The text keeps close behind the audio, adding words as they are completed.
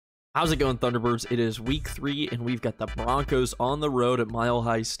How's it going, Thunderbirds? It is week 3, and we've got the Broncos on the road at Mile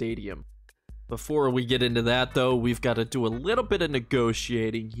High Stadium. Before we get into that, though, we've got to do a little bit of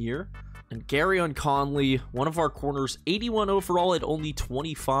negotiating here. And Garyon Conley, one of our corners, 81 overall at only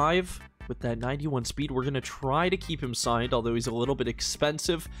 25. With that 91 speed, we're going to try to keep him signed, although he's a little bit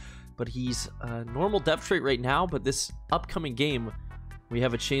expensive. But he's a normal depth trait right now, but this upcoming game, we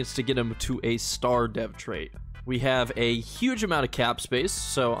have a chance to get him to a star dev trait. We have a huge amount of cap space,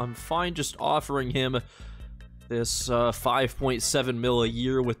 so I'm fine just offering him this 5.7 mil a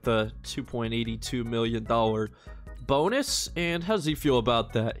year with the $2.82 million bonus. And how does he feel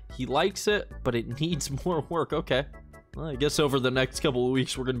about that? He likes it, but it needs more work. Okay. Well, I guess over the next couple of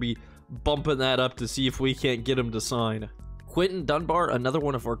weeks, we're going to be bumping that up to see if we can't get him to sign. Quentin Dunbar, another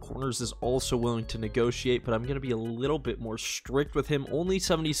one of our corners, is also willing to negotiate, but I'm going to be a little bit more strict with him. Only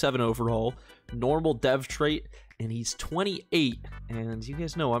 77 overall, normal dev trait, and he's 28. And you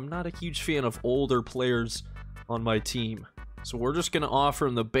guys know I'm not a huge fan of older players on my team. So we're just going to offer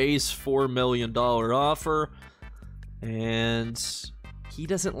him the base $4 million offer. And he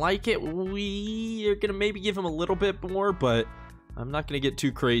doesn't like it. We are going to maybe give him a little bit more, but I'm not going to get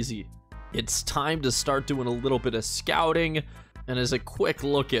too crazy. It's time to start doing a little bit of scouting, and as a quick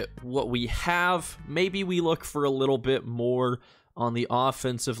look at what we have, maybe we look for a little bit more on the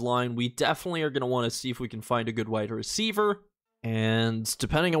offensive line. We definitely are going to want to see if we can find a good wide receiver, and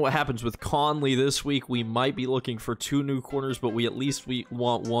depending on what happens with Conley this week, we might be looking for 2 new corners, but we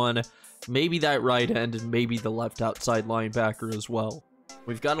want one, maybe that right end, and maybe the left outside linebacker as well.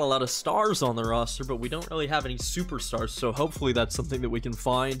 We've got a lot of stars on the roster, but we don't really have any superstars, so hopefully that's something that we can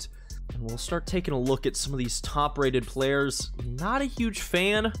find. And we'll start taking a look at some of these top-rated players. Not a huge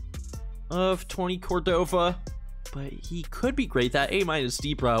fan of Tony Cordova, but he could be great. That A-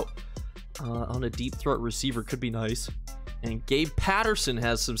 deep route on a deep threat receiver could be nice. And Gabe Patterson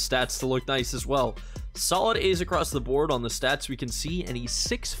has some stats to look nice as well. Solid A's across the board on the stats we can see, and he's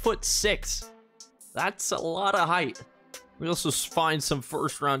 6'6". That's a lot of height. We also find some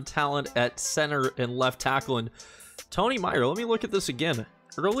first-round talent at center and left tackle. And Tony Meyer, let me look at this again.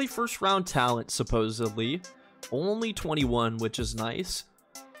 Early first-round talent, supposedly. Only 21, which is nice.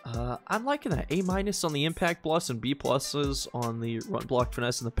 I'm liking that. A- on the impact plus and B pluses on the run block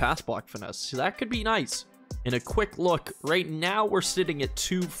finesse and the pass block finesse. So that could be nice. In a quick look, right now we're sitting at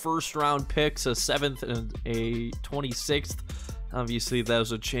 2 first-round picks, a 7th and a 26th. Obviously, that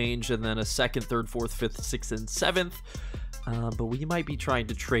was a change. And then a 2nd, 3rd, 4th, 5th, 6th, and 7th. But we might be trying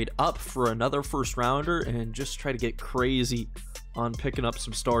to trade up for another first-rounder and just try to get crazy on picking up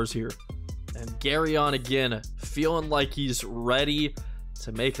some stars here. And Garyon again, feeling like he's ready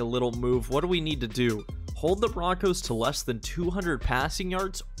to make a little move. What do we need to do? Hold the Broncos to less than 200 passing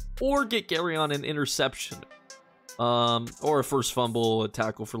yards, or get Garyon an interception, or a first fumble, a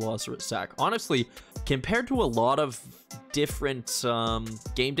tackle for loss, or a sack. Honestly, compared to a lot of different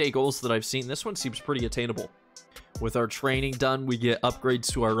game day goals that I've seen, this one seems pretty attainable. With our training done, we get upgrades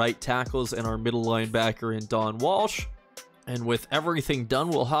to our right tackles and our middle linebacker in Don Walsh. And with everything done,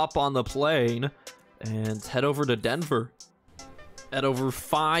 we'll hop on the plane and head over to Denver. At over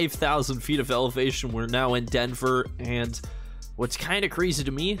 5,000 feet of elevation, we're now in Denver. And what's kind of crazy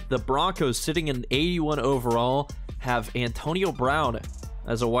to me, the Broncos, sitting in 81 overall, have Antonio Brown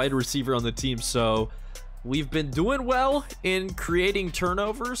as a wide receiver on the team. So we've been doing well in creating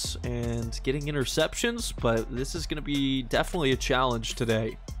turnovers and getting interceptions, but this is going to be definitely a challenge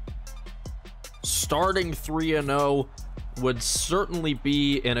today. Starting 3-0 would certainly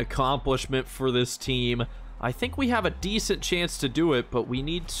be an accomplishment for this team. I think we have a decent chance to do it, but we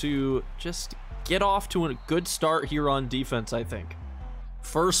need to just get off to a good start here on defense, I think.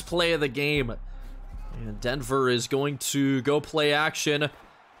 First play of the game, and Denver is going to go play action.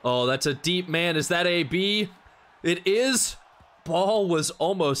 Oh, that's a deep man. Is that AB? It is. Ball was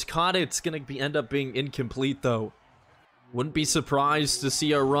almost caught. It's going to end up being incomplete, though. Wouldn't be surprised to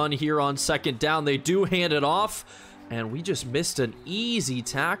see a run here on 2nd down. They do hand it off, and we just missed an easy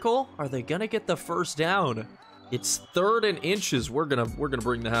tackle. Are they going to get the first down? It's 3rd and inches. We're gonna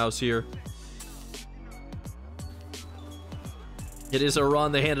bring the house here. It is a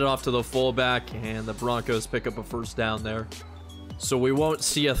run. They hand it off to the fullback, and the Broncos pick up a first down there. So we won't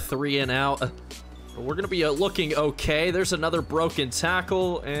see a 3 and out, but we're going to be looking okay. There's another broken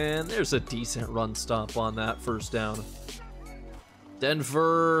tackle, and there's a decent run stop on that first down.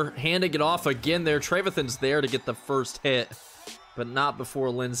 Denver handing it off again there. Trevathan's there to get the first hit, but not before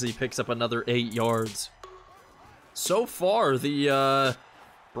Lindsay picks up another 8 yards. So far, the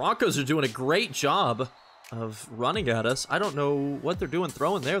Broncos are doing a great job of running at us. I don't know what they're doing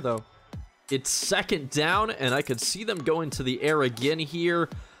throwing there, though. It's 2nd down, and I could see them going to the air again here.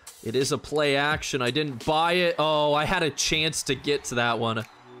 It is a play action. I didn't buy it. Oh, I had a chance to get to that one.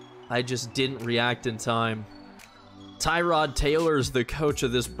 I just didn't react in time. Tyrod Taylor is the coach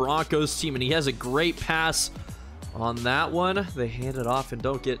of this Broncos team, and he has a great pass on that one. They hand it off and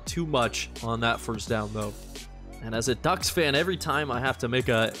don't get too much on that first down, though. And as a Ducks fan, every time I have to make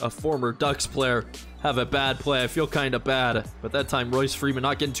a former Ducks player have a bad play, I feel kind of bad. But that time, Royce Freeman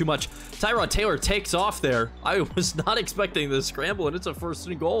not getting too much. Tyrod Taylor takes off there. I was not expecting this scramble, and it's a 1st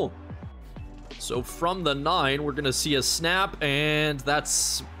and goal. So from the 9, we're going to see a snap, and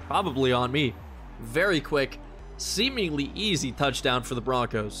that's probably on me. Very quick, seemingly easy touchdown for the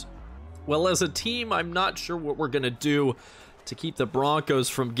Broncos. Well, as a team, I'm not sure what we're going to do to keep the Broncos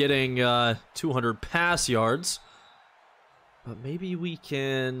from getting 200 pass yards. But maybe we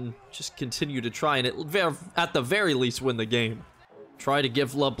can just continue to try and at the very least win the game. Try to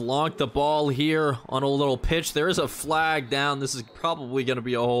give LeBlanc the ball here on a little pitch. There is a flag down. This is probably going to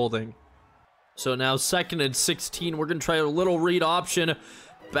be a holding. So now 2nd and 16. We're going to try a little read option.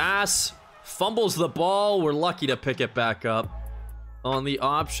 Bass fumbles the ball. We're lucky to pick it back up. On the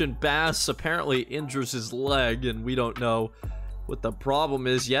option, Bass apparently injures his leg, and we don't know what the problem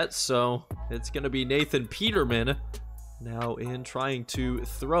is yet. So it's going to be Nathan Peterman now in trying to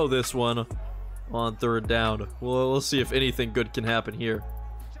throw this one on 3rd down. We'll see if anything good can happen here.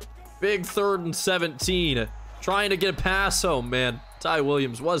 Big 3rd and 17. Trying to get a pass. Oh, man. Ty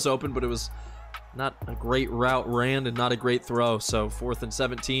Williams was open, but it was not a great route ran and not a great throw. So 4th and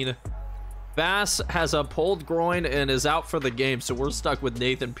 17. Bass has a pulled groin and is out for the game. So we're stuck with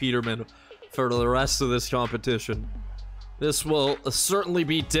Nathan Peterman for the rest of this competition. This will certainly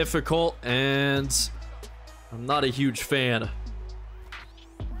be difficult, and I'm not a huge fan.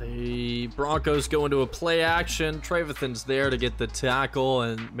 The Broncos go into a play action. Trevathan's there to get the tackle,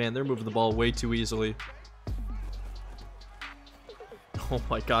 and man, they're moving the ball way too easily. Oh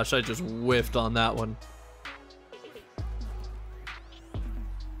my gosh, I just whiffed on that one.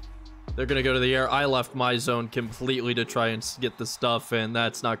 They're gonna go to the air. I left my zone completely to try and get the stuff, and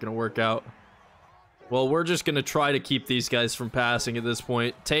that's not gonna work out. Well, we're just gonna try to keep these guys from passing at this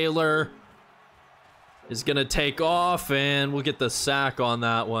point. Taylor is gonna take off, and we'll get the sack on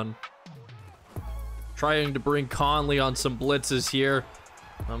that one. Trying to bring Conley on some blitzes here.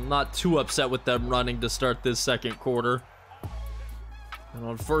 I'm not too upset with them running to start this 2nd quarter. And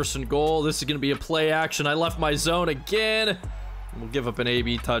on 1st and goal, this is gonna be a play action. I left my zone again. We'll give up an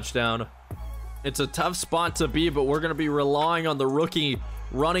AB touchdown. It's a tough spot to be, but we're gonna be relying on the rookie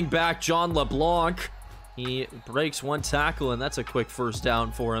running back, John LeBlanc. He breaks 1 tackle, and that's a quick 1st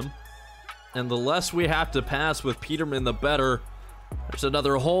down for him. And the less we have to pass with Peterman, the better. There's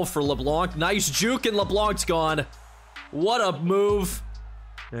another hole for LeBlanc. Nice juke, and LeBlanc's gone. What a move.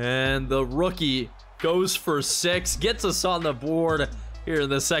 And the rookie goes for 6, gets us on the board here in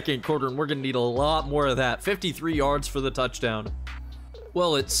the 2nd quarter, and we're going to need a lot more of that. 53 yards for the touchdown.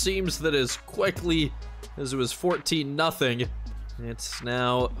 Well, it seems that as quickly as it was 14-0, it's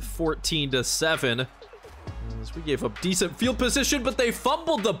now 14-7. As we gave up decent field position, but they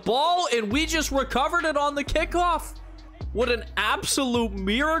fumbled the ball, and we just recovered it on the kickoff. What an absolute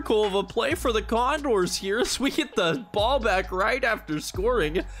miracle of a play for the Condors here, as we get the ball back right after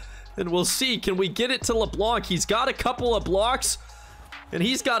scoring. And we'll see, can we get it to LeBlanc? He's got a couple of blocks, and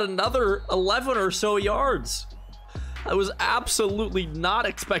he's got another 11 or so yards. I was absolutely not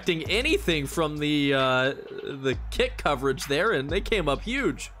expecting anything from the kick coverage there, and they came up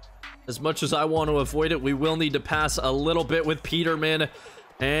huge. As much as I want to avoid it, we will need to pass a little bit with Peterman.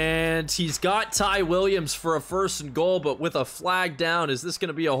 And he's got Ty Williams for a 1st and goal, but with a flag down. Is this going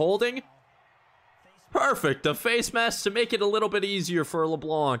to be a holding? Perfect. A face mask to make it a little bit easier for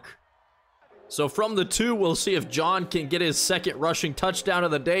LeBlanc. So from the 2, we'll see if John can get his 2nd rushing touchdown of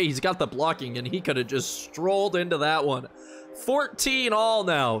the day. He's got the blocking, and he could have just strolled into that one. 14 all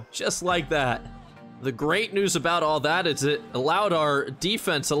now, just like that. The great news about all that is it allowed our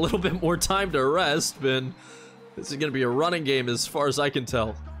defense a little bit more time to rest, and this is going to be a running game as far as I can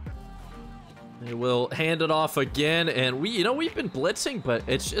tell. They will hand it off again, and we've been blitzing, but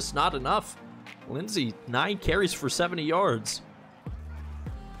it's just not enough. Lindsey, 9 carries for 70 yards.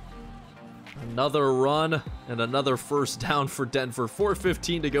 Another run and another 1st down for Denver.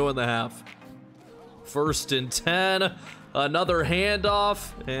 4:15 to go in the half. 1st and 10. Another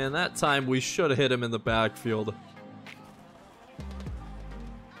handoff, and that time we should have hit him in the backfield.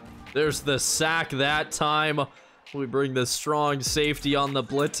 There's the sack that time. We bring the strong safety on the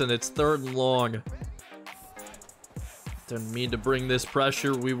blitz, and it's 3rd and long. Didn't mean to bring this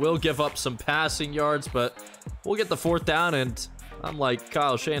pressure. We will give up some passing yards, but we'll get the 4th down, and I'm like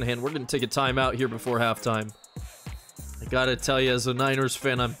Kyle Shanahan, we're going to take a timeout here before halftime. Gotta tell you, as a Niners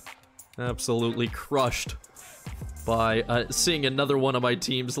fan, I'm absolutely crushed by seeing another one of my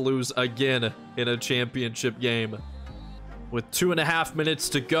teams lose again in a championship game. With 2.5 minutes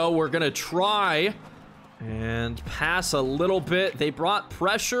to go, we're gonna try and pass a little bit. They brought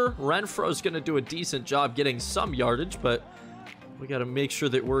pressure. Renfro's gonna do a decent job getting some yardage, but we gotta make sure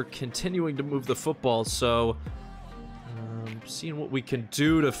that we're continuing to move the football. So, seeing what we can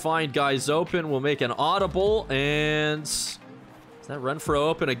do to find guys open. We'll make an audible, and is that Renfro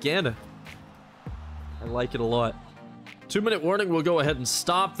open again? I like it a lot. 2-minute warning. We'll go ahead and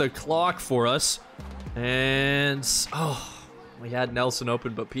stop the clock for us. And, oh, we had Nelson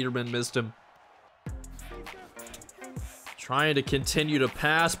open, but Peterman missed him. Trying to continue to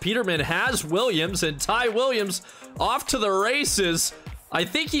pass. Peterman has Williams, and Ty Williams off to the races. I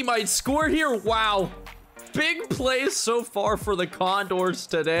think he might score here. Wow. Big plays so far for the Condors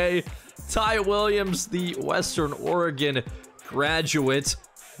today. Ty Williams, the Western Oregon graduate,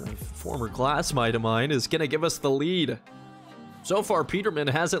 former classmate of mine, is going to give us the lead. So far, Peterman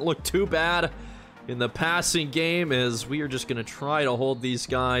hasn't looked too bad in the passing game, as we are just going to try to hold these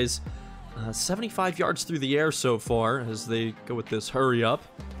guys 75 yards through the air so far as they go with this hurry up.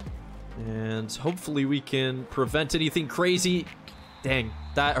 And hopefully we can prevent anything crazy. Dang,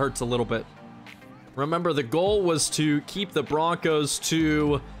 that hurts a little bit. Remember, the goal was to keep the Broncos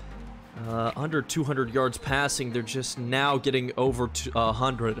to under 200 yards passing. They're just now getting over to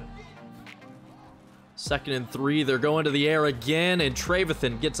 100. 2nd and 3. They're going to the air again, and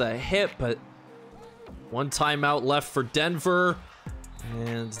Trevathan gets a hit, but one timeout left for Denver,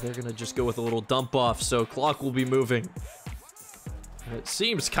 and they're going to just go with a little dump off, so clock will be moving. It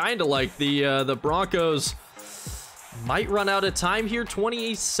seems kind of like the Broncos might run out of time here.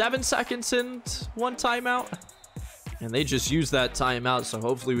 27 seconds and one timeout. And they just used that timeout, so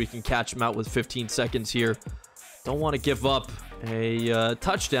hopefully we can catch them out with 15 seconds here. Don't want to give up a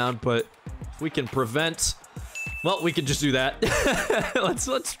touchdown, but if we can prevent... Well, we can just do that.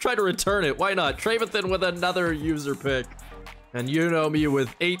 let's try to return it. Why not? Trevathan with another user pick. And you know me, with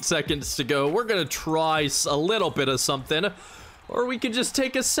 8 seconds to go, we're going to try a little bit of something. Or we could just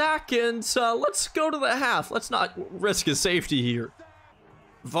take a sack and let's go to the half. Let's not risk his safety here.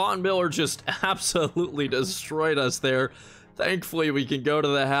 Von Miller just absolutely destroyed us there. Thankfully, we can go to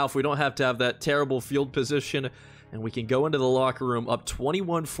the half. We don't have to have that terrible field position. And we can go into the locker room up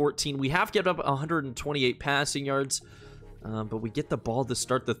 21-14. We have given up 128 passing yards. But we get the ball to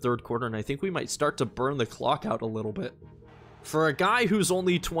start the third quarter. And I think we might start to burn the clock out a little bit. For a guy who's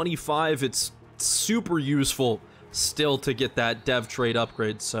only 25, it's super useful still to get that dev trade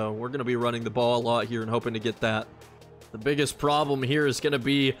upgrade, so we're going to be running the ball a lot here and hoping to get that. The biggest problem here is going to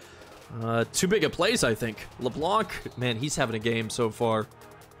be too big of plays, I think. LeBlanc, man, he's having a game so far.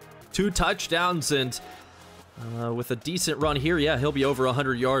 2 touchdowns, and with a decent run here, yeah, he'll be over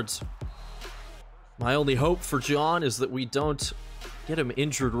 100 yards. My only hope for John is that we don't get him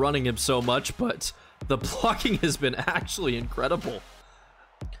injured running him so much, but the blocking has been actually incredible.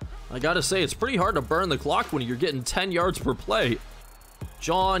 I gotta say, it's pretty hard to burn the clock when you're getting 10 yards per play.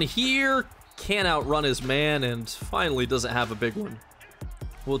 John here can't outrun his man, and finally doesn't have a big one.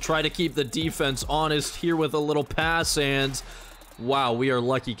 We'll try to keep the defense honest here with a little pass, and wow, we are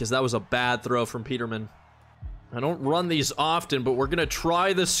lucky because that was a bad throw from Peterman. I don't run these often, but we're gonna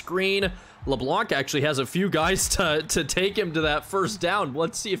try the screen. LeBlanc actually has a few guys to take him to that first down.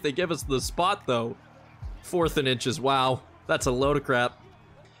 Let's see if they give us the spot, though. 4th and inches. Wow, that's a load of crap.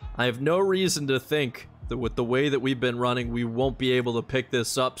 I have no reason to think that with the way that we've been running, we won't be able to pick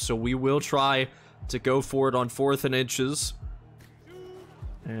this up, so we will try to go for it on 4th and inches.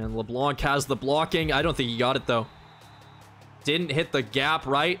 And LeBlanc has the blocking. I don't think he got it, though. Didn't hit the gap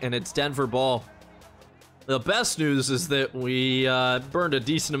right, and it's Denver ball. The best news is that we burned a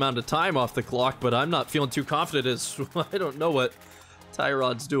decent amount of time off the clock, but I'm not feeling too confident as I don't know what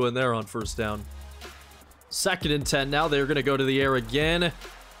Tyrod's doing there on first down. 2nd and 10 now. They're going to go to the air again.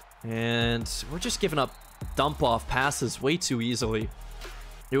 And we're just giving up dump-off passes way too easily.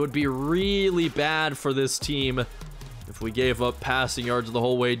 It would be really bad for this team if we gave up passing yards the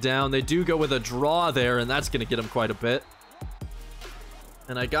whole way down. They do go with a draw there, and that's going to get them quite a bit.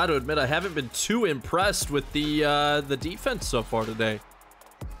 And I got to admit, I haven't been too impressed with the defense so far today.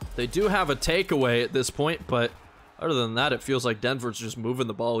 They do have a takeaway at this point, but other than that, it feels like Denver's just moving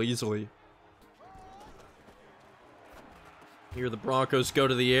the ball easily. Here the Broncos go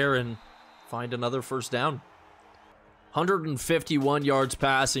to the air and find another first down. 151 yards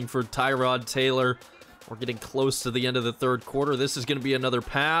passing for Tyrod Taylor. We're getting close to the end of the third quarter. This is going to be another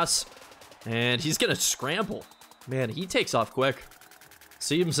pass, and he's going to scramble. Man, he takes off quick.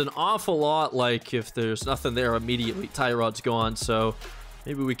 Seems an awful lot like if there's nothing there, immediately Tyrod's gone, so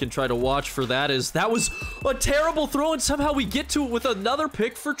maybe we can try to watch for that. As that was a terrible throw, and somehow we get to it with another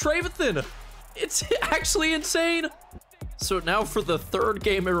pick for Trevathan. It's actually insane. So now for the third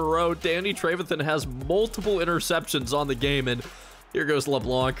game in a row, Danny Trevathan has multiple interceptions on the game, and here goes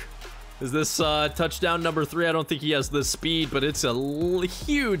LeBlanc. Is this touchdown number 3? I don't think he has the speed, but it's a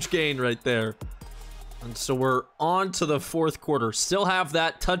huge gain right there. And so we're on to the fourth quarter. Still have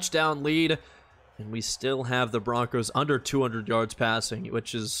that touchdown lead, and we still have the Broncos under 200 yards passing,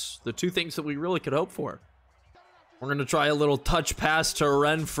 which is the two things that we really could hope for. We're going to try a little touch pass to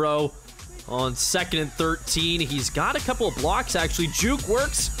Renfro on 2nd and 13. He's got a couple of blocks, actually. Juke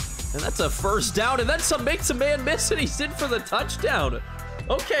works, and that's a first down, and then some makes a man miss, and he's in for the touchdown.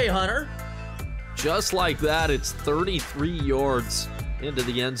 Okay, Hunter. Just like that, it's 33 yards into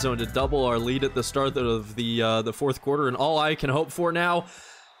the end zone to double our lead at the start of the fourth quarter, and all I can hope for now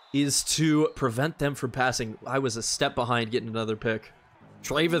is to prevent them from passing. I was a step behind getting another pick.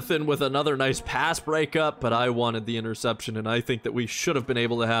 Trevathan with another nice pass breakup, but I wanted the interception, and I think that we should have been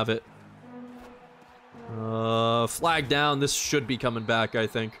able to have it. Flag down. This should be coming back, I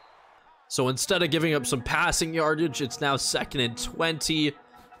think. So instead of giving up some passing yardage, it's now 2nd and 20.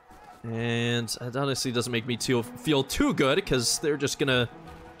 And it honestly doesn't make me feel too good, because they're just going to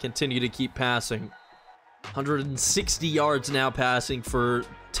continue to keep passing. 160 yards now passing for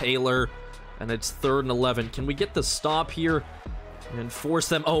Taylor, and it's 3rd and 11. Can we get the stop here and force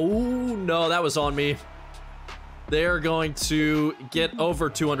them? Oh, no, that was on me. They're going to get over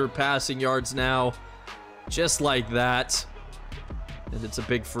 200 passing yards now, just like that. And it's a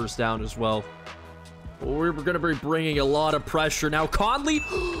big first down as well. We're going to be bringing a lot of pressure now. Conley,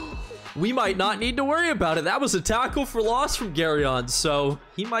 we might not need to worry about it. That was a tackle for loss from Garyon, so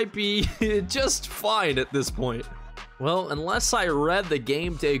he might be just fine at this point. Well, unless I read the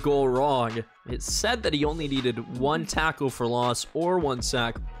game day goal wrong, it said that he only needed 1 tackle for loss or 1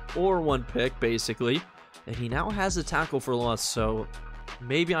 sack or 1 pick, basically. And he now has a tackle for loss, so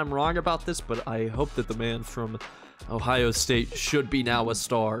maybe I'm wrong about this, but I hope that the man from Ohio State should be now a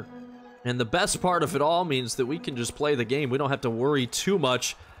star. And the best part of it all means that we can just play the game. We don't have to worry too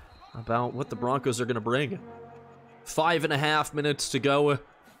much about what the Broncos are going to bring. 5.5 minutes to go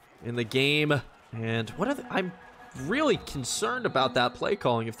in the game. And what are I'm really concerned about that play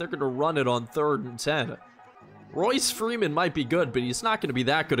calling if they're going to run it on 3rd and 10. Royce Freeman might be good, but he's not going to be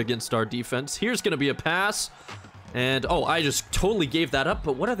that good against our defense. Here's going to be a pass. And, oh, I just totally gave that up,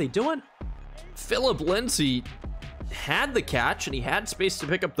 but what are they doing? Phillip Lindsay had the catch, and he had space to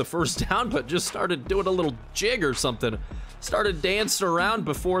pick up the first down, but just started doing a little jig or something. Started dancing around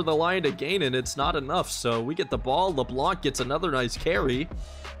before the line to gain, and it's not enough. So we get the ball. LeBlanc gets another nice carry.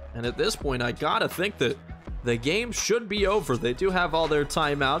 And at this point, I gotta think that the game should be over. They do have all their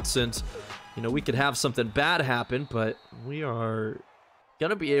timeouts, and, you know, we could have something bad happen, but we are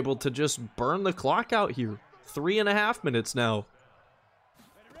gonna be able to just burn the clock out here. 3.5 minutes now.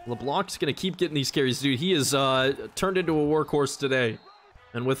 LeBlanc's going to keep getting these carries. Dude, he is turned into a workhorse today.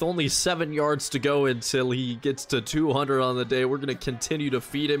 And with only 7 yards to go until he gets to 200 on the day, we're going to continue to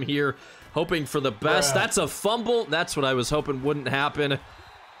feed him here, hoping for the best. That's a fumble. That's what I was hoping wouldn't happen.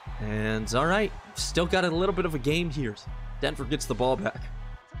 And, all right, still got a little bit of a game here. Denver gets the ball back.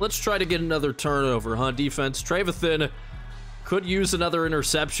 Let's try to get another turnover, huh, defense? Trevathan could use another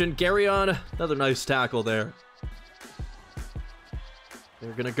interception. Garyon, another nice tackle there.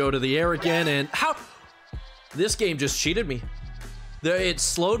 They're going to go to the air again, and how? This game just cheated me. It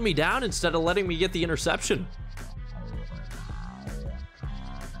slowed me down instead of letting me get the interception.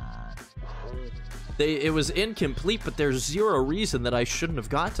 It was incomplete, but there's zero reason that I shouldn't have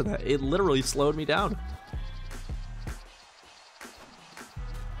got to that. It literally slowed me down.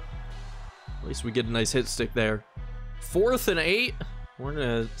 At least we get a nice hit stick there. 4th and 8. We're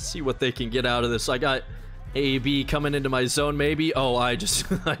going to see what they can get out of this. I got AB coming into my zone, maybe. Oh, I just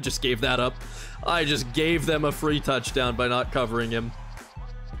gave that up. I just gave them a free touchdown by not covering him.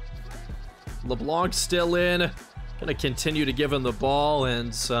 LeBlanc still in. Gonna continue to give him the ball,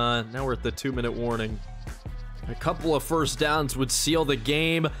 and now we're at the 2-minute warning. A couple of first downs would seal the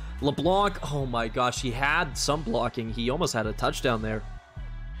game. LeBlanc, oh my gosh, he had some blocking. He almost had a touchdown there.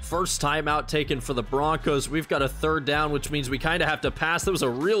 First timeout taken for the Broncos. We've got a 3rd down, which means we kind of have to pass. That was a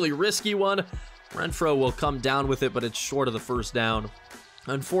really risky one. Renfro will come down with it, but it's short of the first down.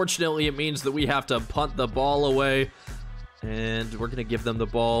 Unfortunately, it means that we have to punt the ball away, and we're going to give them the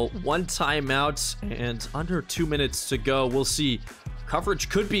ball. 1 timeout and under 2 minutes to go. We'll see. Coverage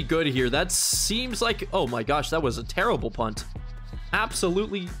could be good here. That seems like, oh my gosh, that was a terrible punt.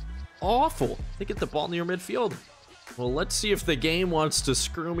 Absolutely awful. They get the ball near midfield. Well, let's see if the game wants to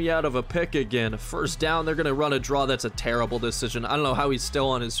screw me out of a pick again. First down, they're going to run a draw. That's a terrible decision. I don't know how he's still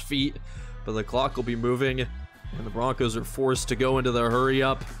on his feet, but the clock will be moving, and the Broncos are forced to go into the hurry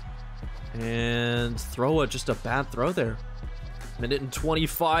up and throw just a bad throw there. Minute and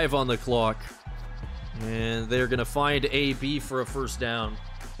 25 on the clock, and they're going to find AB for a first down.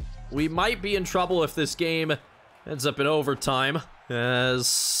 We might be in trouble if this game ends up in overtime,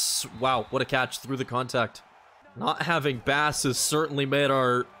 as, wow, what a catch through the contact. Not having Bass has certainly made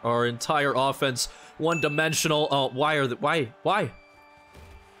our entire offense one-dimensional. Oh, why?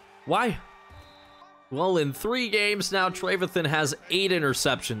 Well, in 3 games now, Trevathan has 8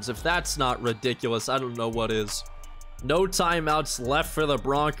 interceptions. If that's not ridiculous, I don't know what is. No timeouts left for the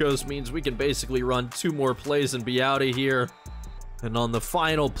Broncos means we can basically run 2 more plays and be out of here. And on the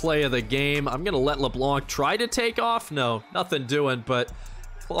final play of the game, I'm going to let LeBlanc try to take off. No, nothing doing, but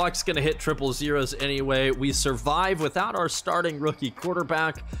clock's going to hit 000 anyway. We survive without our starting rookie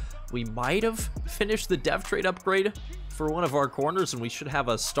quarterback. We might have finished the dev trade upgrade for one of our corners, and we should have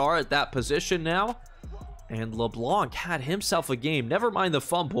a star at that position now. And LeBlanc had himself a game. Never mind the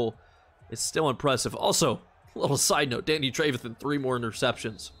fumble. It's still impressive. Also, little side note, Danny Trevathan, 3 more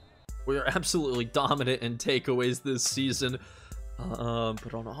interceptions. We are absolutely dominant in takeaways this season.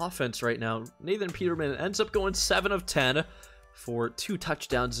 But on offense right now, Nathan Peterman ends up going 7 of 10 for 2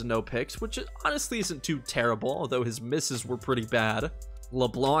 touchdowns and no picks, which honestly isn't too terrible, although his misses were pretty bad.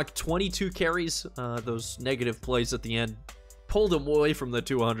 LeBlanc, 22 carries. Those negative plays at the end pulled him away from the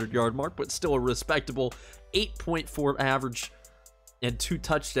 200-yard mark, but still a respectable 8.4 average and 2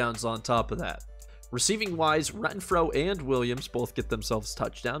 touchdowns on top of that. Receiving-wise, Renfro and Williams both get themselves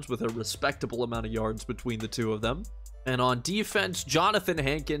touchdowns with a respectable amount of yards between the 2 of them. And on defense, Jonathan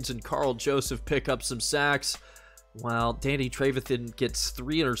Hankins and Carl Joseph pick up some sacks, while Danny Trevathan gets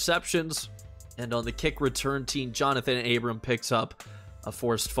 3 interceptions. And on the kick return team, Jonathan Abram picks up a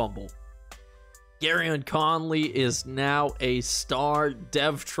forced fumble. Garyon Conley is now a star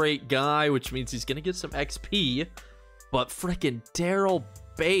dev trait guy, which means he's going to get some XP. But frickin' Daryl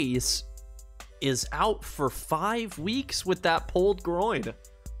Bass is out for 5 weeks with that pulled groin.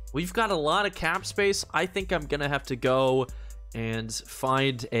 We've got a lot of cap space. I think I'm going to have to go and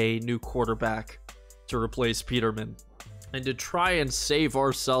find a new quarterback to replace Peterman. And to try and save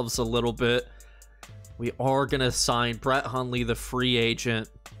ourselves a little bit, we are going to sign Brett Hundley, the free agent.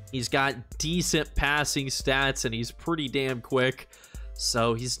 He's got decent passing stats, and he's pretty damn quick.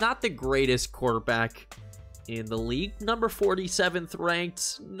 So he's not the greatest quarterback in the league. Number 47th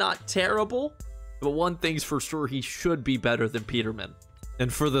ranked, not terrible. But one thing's for sure, he should be better than Peterman.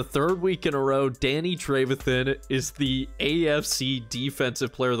 And for the 3rd week in a row, Danny Trevathan is the AFC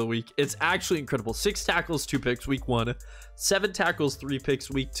Defensive Player of the Week. It's actually incredible. 6 tackles, 2 picks week 1, 7 tackles, 3 picks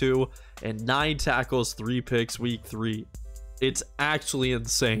week 2, and 9 tackles, 3 picks week 3. It's actually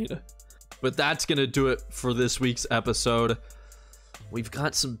insane. But that's going to do it for this week's episode. We've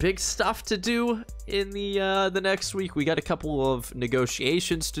got some big stuff to do in the next week. We got a couple of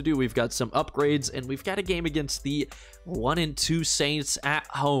negotiations to do. We've got some upgrades, and we've got a game against the 1-2 Saints at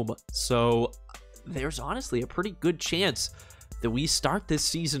home. So there's honestly a pretty good chance that we start this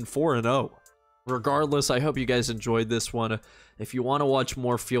season 4-0. Regardless, I hope you guys enjoyed this one. If you want to watch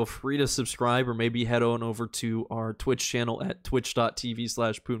more, feel free to subscribe, or maybe head on over to our Twitch channel at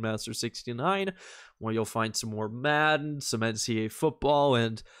twitch.tv/poonmaster69, where you'll find some more Madden, some NCAA football,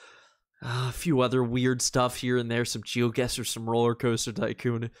 and a few other weird stuff here and there, some GeoGuessr, some Roller Coaster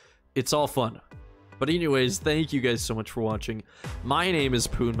Tycoon. It's all fun. But anyways, thank you guys so much for watching. My name is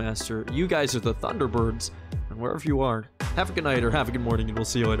Poonmaster. You guys are the Thunderbirds, and wherever you are, have a good night or have a good morning, and we'll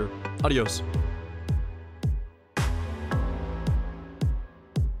see you later. Adios.